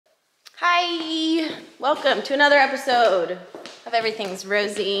Hi, welcome to another episode of Everything's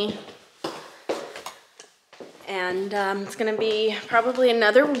Rosy. And it's gonna be probably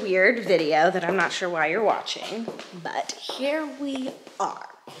another weird video that I'm not sure why you're watching, but here we are.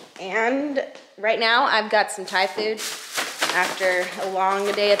 And right now I've got some Thai food after a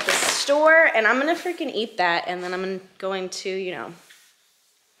long day at the store, and I'm gonna freaking eat that, and then I'm going to, you know,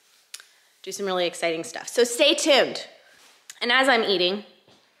 do some really exciting stuff. So stay tuned. And as I'm eating,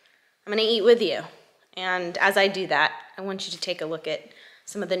 I'm gonna eat with you. And as I do that, I want you to take a look at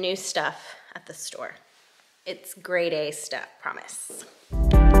some of the new stuff at the store. It's grade A stuff, promise.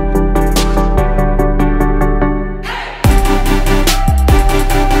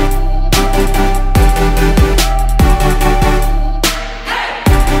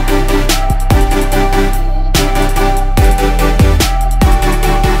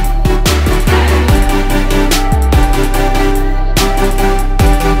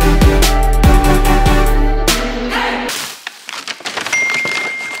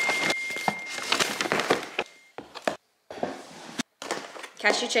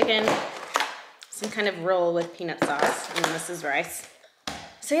 Cashew chicken, some kind of roll with peanut sauce, and then this is rice.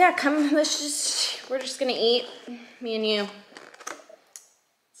 So yeah, come, we're just gonna eat, me and you.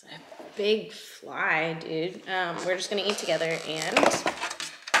 It's a big fly, dude. We're just gonna eat together, and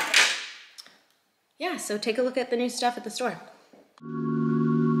yeah, so take a look at the new stuff at the store.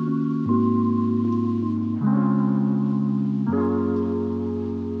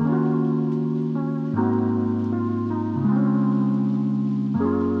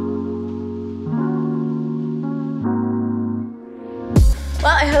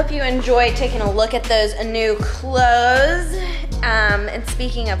 Well, I hope you enjoyed taking a look at those new clothes. And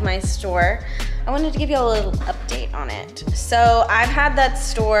speaking of my store, I wanted to give you a little update on it. So I've had that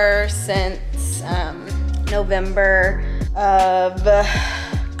store since November of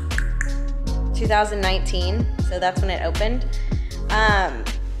 2019. So that's when it opened.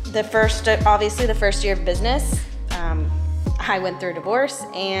 Obviously the first year of business, I went through a divorce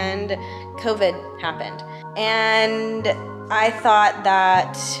and COVID happened. And I thought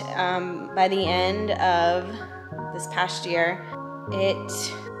that by the end of this past year,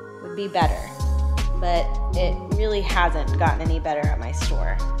 it would be better, but it really hasn't gotten any better at my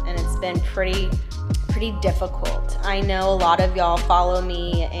store, and it's been pretty difficult. I know a lot of y'all follow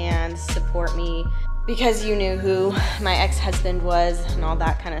me and support me because you knew who my ex-husband was and all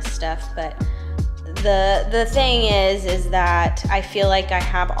that kind of stuff, but the thing is that I feel like I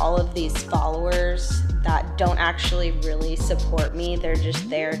have all of these followers that don't actually really support me. They're just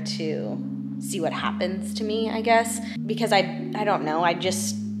there to see what happens to me, I guess. Because I don't know, I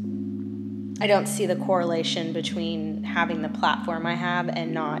don't see the correlation between having the platform I have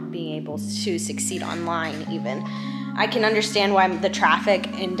and not being able to succeed online even. I can understand why the traffic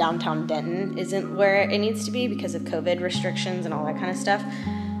in downtown Denton isn't where it needs to be because of COVID restrictions and all that kind of stuff,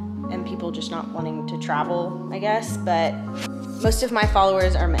 and people just not wanting to travel, I guess. But most of my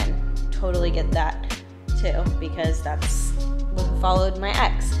followers are men. Totally get that too, because that's what followed my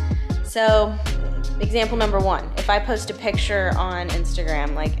ex. So example number one, if I post a picture on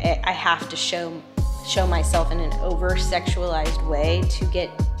Instagram, like I have to show myself in an over-sexualized way to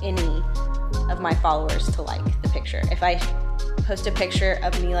get any of my followers to like the picture. If I post a picture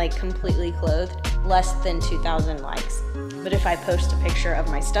of me like completely clothed, less than 2,000 likes. But if I post a picture of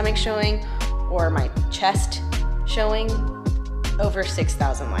my stomach showing or my chest showing, over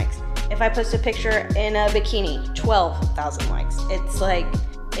 6,000 likes. If I post a picture in a bikini, 12,000 likes. It's like,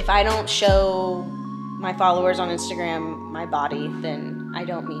 if I don't show my followers on Instagram my body, then I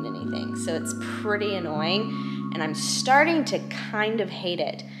don't mean anything. So it's pretty annoying, and I'm starting to kind of hate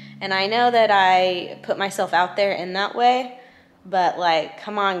it. And I know that I put myself out there in that way, but like,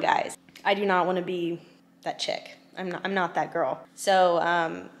 come on guys. I do not want to be that chick. I'm not that girl. So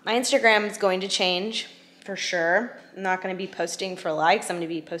my Instagram is going to change for sure. I'm not going to be posting for likes. I'm going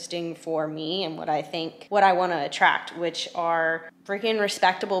to be posting for me and what I want to attract, which are freaking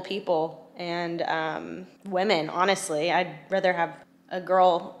respectable people and women, honestly. I'd rather have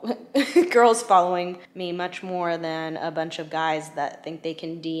girls following me much more than a bunch of guys that think they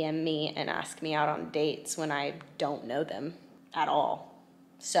can DM me and ask me out on dates when I don't know them at all.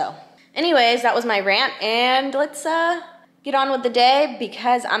 So anyways, that was my rant, and let's get on with the day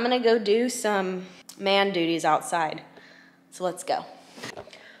because I'm going to go do some man duties outside. So let's go.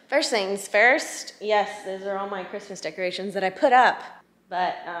 First things first, yes, those are all my Christmas decorations that I put up,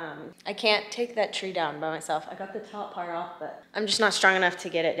 but I can't take that tree down by myself. I got the top part off, but I'm just not strong enough to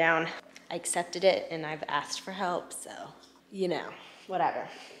get it down. I accepted it and I've asked for help, so, you know, whatever.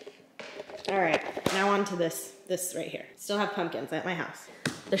 All right, now on to this right here. Still have pumpkins at my house.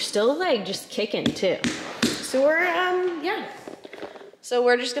 They're still like just kicking too. So we're, yeah. So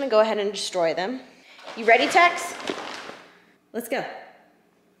we're just gonna go ahead and destroy them. You ready, Tex? Let's go.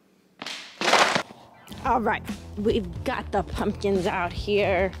 All right, we've got the pumpkins out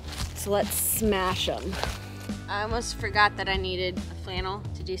here. So let's smash them. I almost forgot that I needed a flannel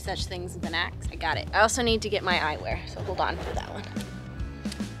to do such things with an axe. I got it. I also need to get my eyewear, so hold on for that one.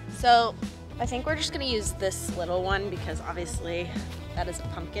 So I think we're just gonna use this little one because obviously that is a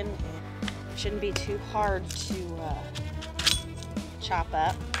pumpkin. It shouldn't be too hard to chop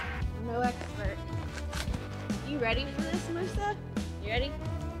up. I'm no expert. You ready for this, Marissa? You ready?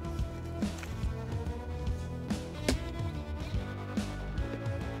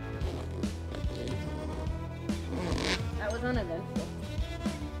 That was uneventful.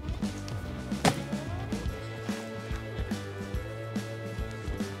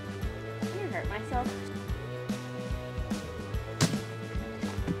 I'm gonna hurt myself.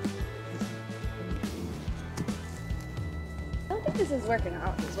 I don't think this is working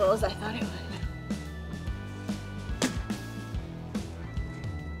out as well as I thought it would.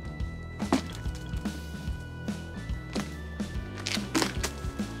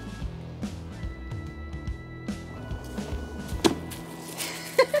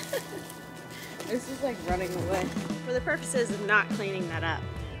 This is like running away. For the purposes of not cleaning that up,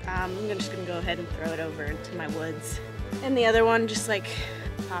 I'm just gonna go ahead and throw it over into my woods. And the other one, just like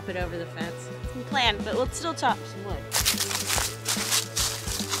pop it over the fence. It's my plan, but we'll still chop some wood.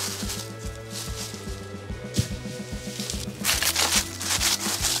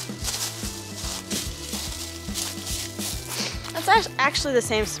 That's actually the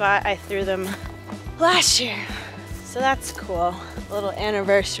same spot I threw them last year. So that's cool. A little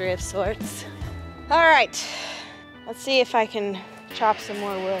anniversary of sorts. All right, let's see if I can chop some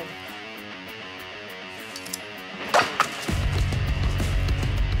more wood.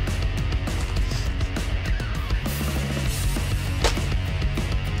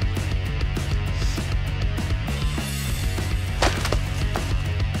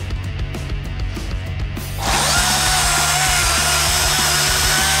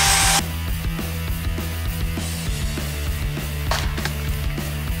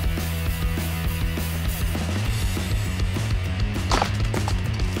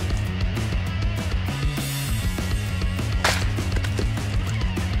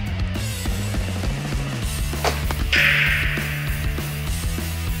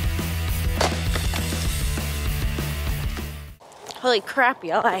 Holy crap,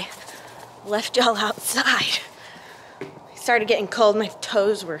 y'all, I left y'all outside. It started getting cold, my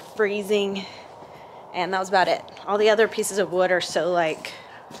toes were freezing, and that was about it. All the other pieces of wood are so like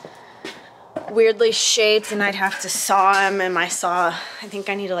weirdly shaped and I'd have to saw them, and my saw, I think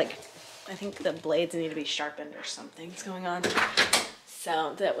the blades need to be sharpened or something's going on.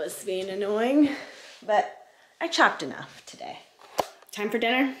 So that was being annoying, but I chopped enough today. Time for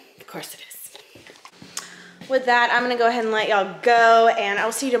dinner? Of course it is. With that, I'm gonna go ahead and let y'all go, and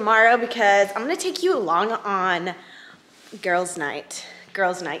I'll see you tomorrow because I'm gonna take you along on girls' night.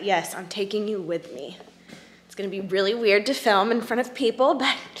 Girls' night, yes, I'm taking you with me. It's gonna be really weird to film in front of people,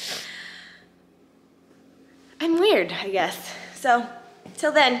 but I'm weird, I guess. So,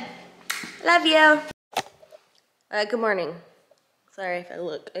 till then, love you. Good morning. Sorry if I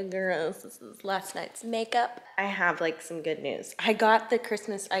look gross. This is last night's makeup. I have like some good news. I got the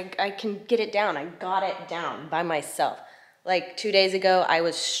Christmas, I can get it down. I got it down by myself. Like 2 days ago, I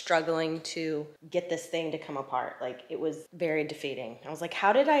was struggling to get this thing to come apart. Like it was very defeating. I was like,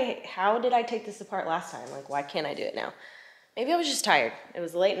 how did I take this apart last time? Like, why can't I do it now? Maybe I was just tired. It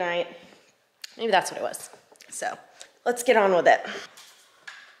was a late night. Maybe that's what it was. So let's get on with it.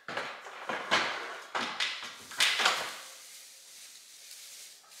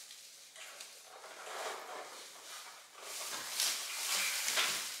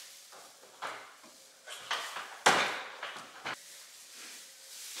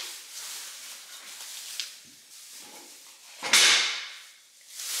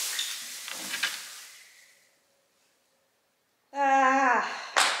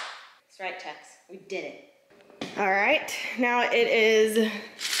 Right, Tex, we did it. All right, now it is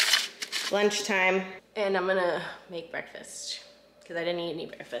lunchtime, and I'm gonna make breakfast because I didn't eat any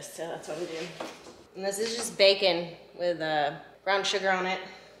breakfast, so that's what I'm doing. And this is just bacon with brown sugar on it.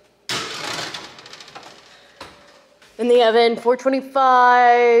 In the oven,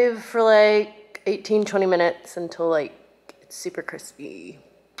 425 for like 18-20 minutes until like it's super crispy.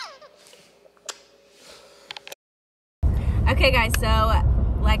 Okay, guys, so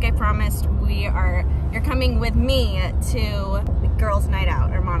like I promised, you're coming with me to the girls' night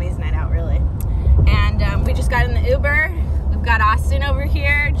out, or mommy's night out, really. And we just got in the Uber. We We've got Austin over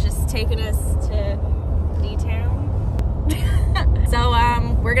here just taking us to D-Town. So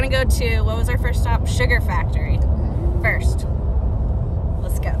we're gonna go to, what was our first stop? Sugar Factory first.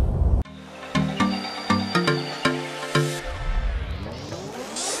 Let's go.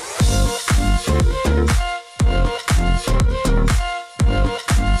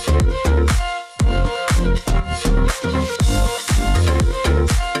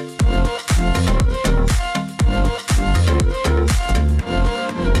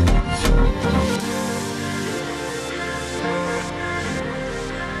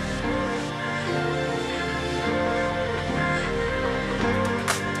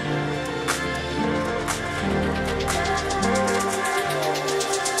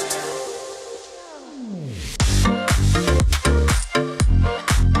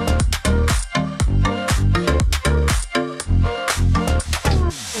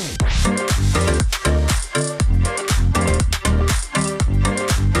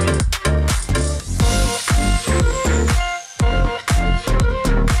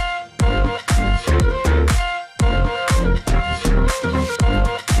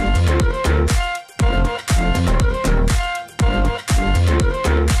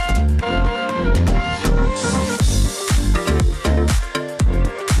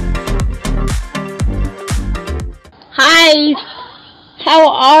 Hi, how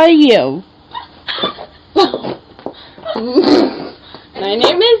are you? My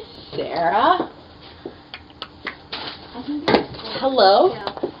name is Sarah. Hello.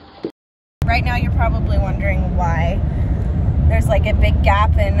 Right now you're probably wondering why there's like a big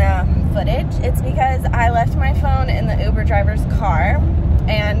gap in footage. It's because I left my phone in the Uber driver's car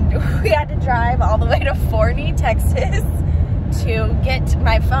and we had to drive all the way to Forney, Texas to get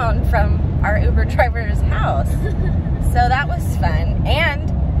my phone from our Uber driver's house. So that was fun,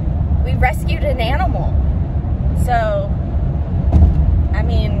 and we rescued an animal. So, I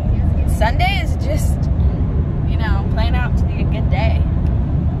mean, Sunday is just, you know, playing out to be a good day.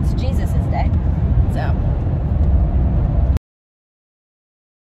 It's Jesus' day, so.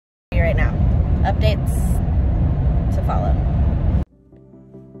 Right now, updates to follow.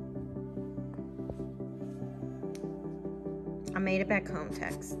 I made it back home,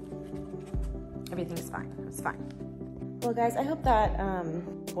 Tex. Everything's fine, it's fine. Well guys, I hope that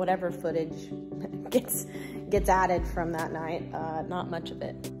whatever footage gets added from that night, not much of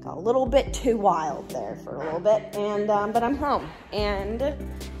it. Got a little bit too wild there for a little bit, and but I'm home. And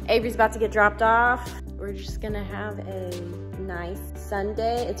Avery's about to get dropped off. We're just gonna have a nice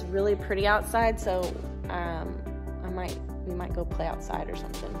Sunday. It's really pretty outside, so we might go play outside or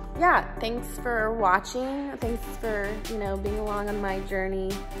something. Yeah, thanks for watching. Thanks for, you know, being along on my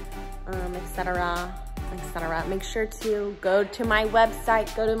journey, etc. Make sure to go to my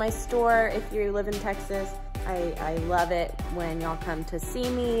website, go to my store if you live in Texas. I love it when y'all come to see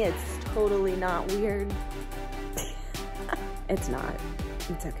me. It's totally not weird. It's not.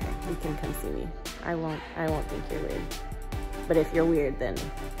 It's okay. You can come see me. I won't think you're weird. But if you're weird, then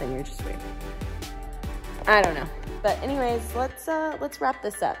you're just weird. I don't know. But anyways, let's wrap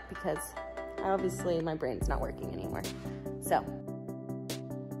this up because obviously my brain's not working anymore. So.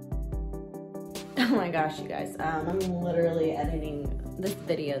 Oh my gosh, you guys, I'm literally editing this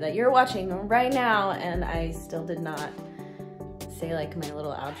video that you're watching right now, and I still did not say like my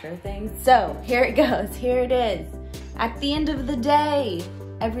little outro thing. So here it goes, here it is. At the end of the day,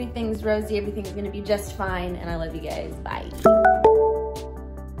 everything's rosy, everything's gonna be just fine, and I love you guys, bye.